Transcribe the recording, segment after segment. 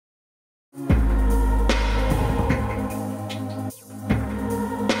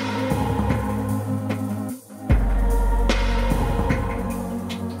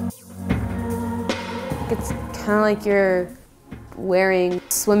kind of like you're wearing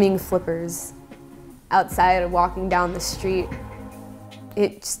swimming flippers outside and walking down the street.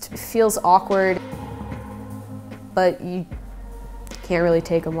 It just feels awkward, but you can't really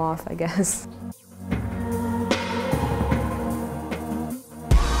take them off, I guess.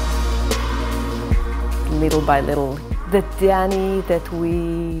 Little by little, the Dani that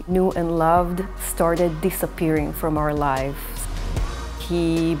we knew and loved started disappearing from our lives.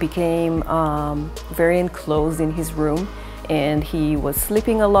 He became very enclosed in his room, and he was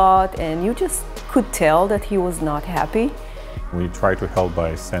sleeping a lot, and you just could tell that he was not happy. We tried to help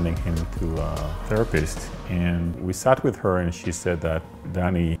by sending him to a therapist, and we sat with her and she said that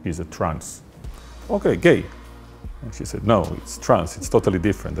Dani is a trans. Okay, gay. And she said, no, it's trans, it's totally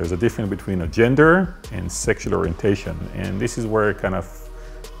different. There's a difference between a gender and sexual orientation. And this is where kind of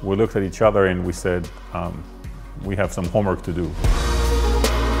we looked at each other and we said, we have some homework to do.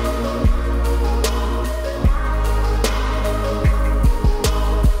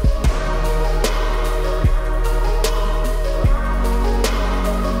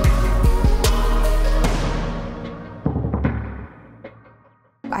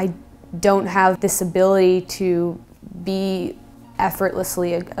 I don't have this ability to be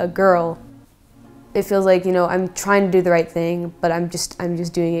effortlessly a girl. It feels like, you know, I'm trying to do the right thing, but I'm just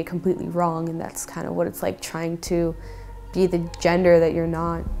doing it completely wrong, and that's kind of what it's like trying to be the gender that you're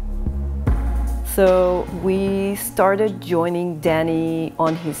not. So we started joining Dani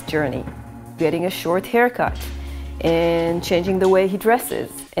on his journey, getting a short haircut and changing the way he dresses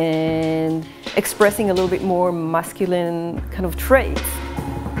and expressing a little bit more masculine kind of traits.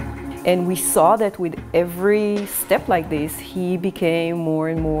 And we saw that with every step like this, he became more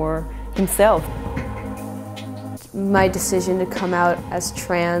and more himself. My decision to come out as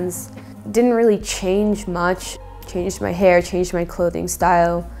trans didn't really change much. Changed my hair, changed my clothing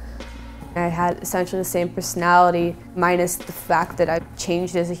style. I had essentially the same personality, minus the fact that I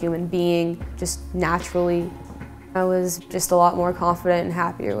changed as a human being, just naturally. I was just a lot more confident and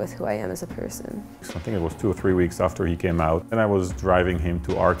happier with who I am as a person. I think it was 2 or 3 weeks after he came out, and I was driving him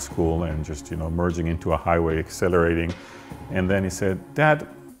to art school and just, you know, merging into a highway, accelerating. And then he said, Dad,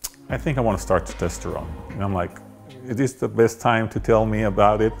 I think I want to start testosterone. And I'm like, is this the best time to tell me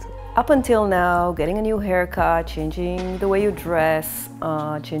about it? Up until now, getting a new haircut, changing the way you dress,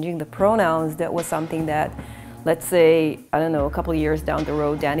 changing the pronouns, that was something that, let's say, I don't know, a couple of years down the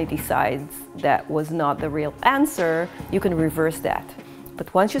road, Dani decides that was not the real answer, you can reverse that.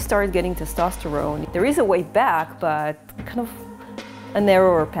 But once you start getting testosterone, there is a way back, but kind of a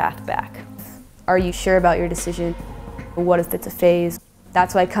narrower path back. Are you sure about your decision? What if it's a phase?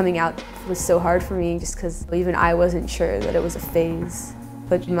 That's why coming out was so hard for me, just because even I wasn't sure that it was a phase.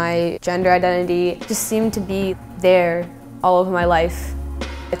 But my gender identity just seemed to be there all over my life.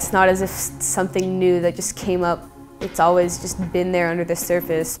 It's not as if something new that just came up. It's always just been there under the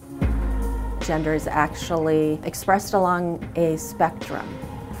surface. Gender is actually expressed along a spectrum.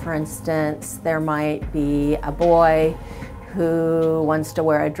 For instance, there might be a boy who wants to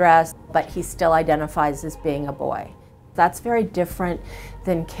wear a dress, but he still identifies as being a boy. That's very different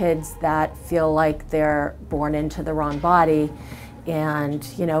than kids that feel like they're born into the wrong body and,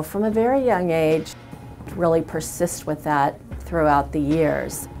 you know, from a very young age, really persist with that throughout the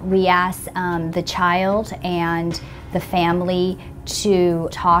years. We ask the child and the family to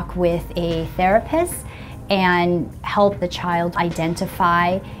talk with a therapist and help the child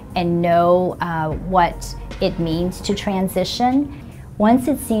identify and know what it means to transition. Once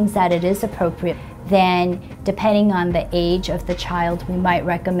it seems that it is appropriate, then depending on the age of the child, we might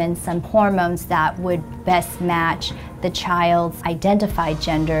recommend some hormones that would best match the child's identified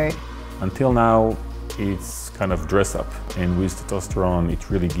gender. Until now, it's kind of dress up, and with testosterone it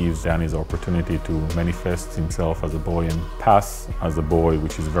really gives Dani's opportunity to manifest himself as a boy and pass as a boy,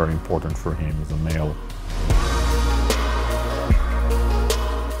 which is very important for him as a male.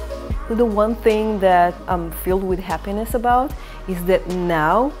 The one thing that I'm filled with happiness about is that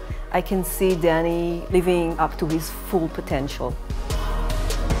now I can see Dani living up to his full potential,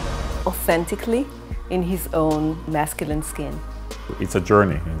 authentically in his own masculine skin. It's a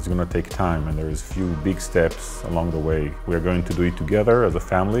journey, it's going to take time, and there's a few big steps along the way. We're going to do it together as a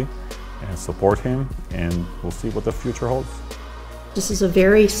family and support him, and we'll see what the future holds. This is a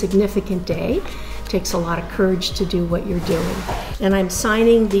very significant day. It takes a lot of courage to do what you're doing. And I'm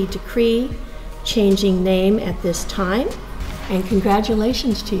signing the decree changing name at this time, and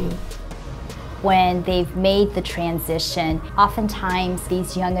congratulations to you. When they've made the transition, oftentimes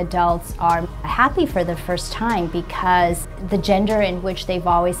these young adults are happy for the first time because the gender in which they've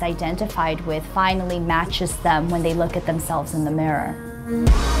always identified with finally matches them when they look at themselves in the mirror.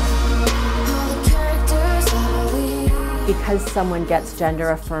 All the characters Because someone gets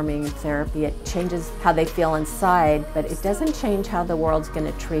gender-affirming therapy, it changes how they feel inside, but it doesn't change how the world's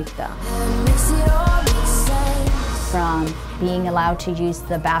going to treat them. From being allowed to use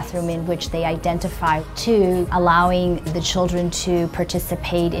the bathroom in which they identify to allowing the children to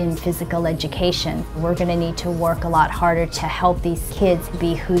participate in physical education. We're going to need to work a lot harder to help these kids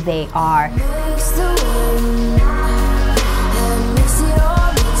be who they are.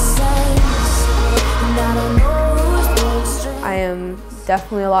 I am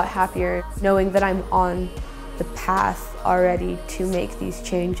definitely a lot happier knowing that I'm on the path already to make these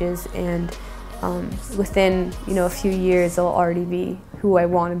changes, and within a few years I'll already be who I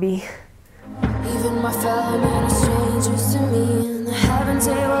want to be. Even my fellow men are strangers to me, and the heavens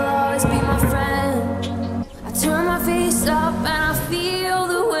they will always be my friend. I turn my face up and I feel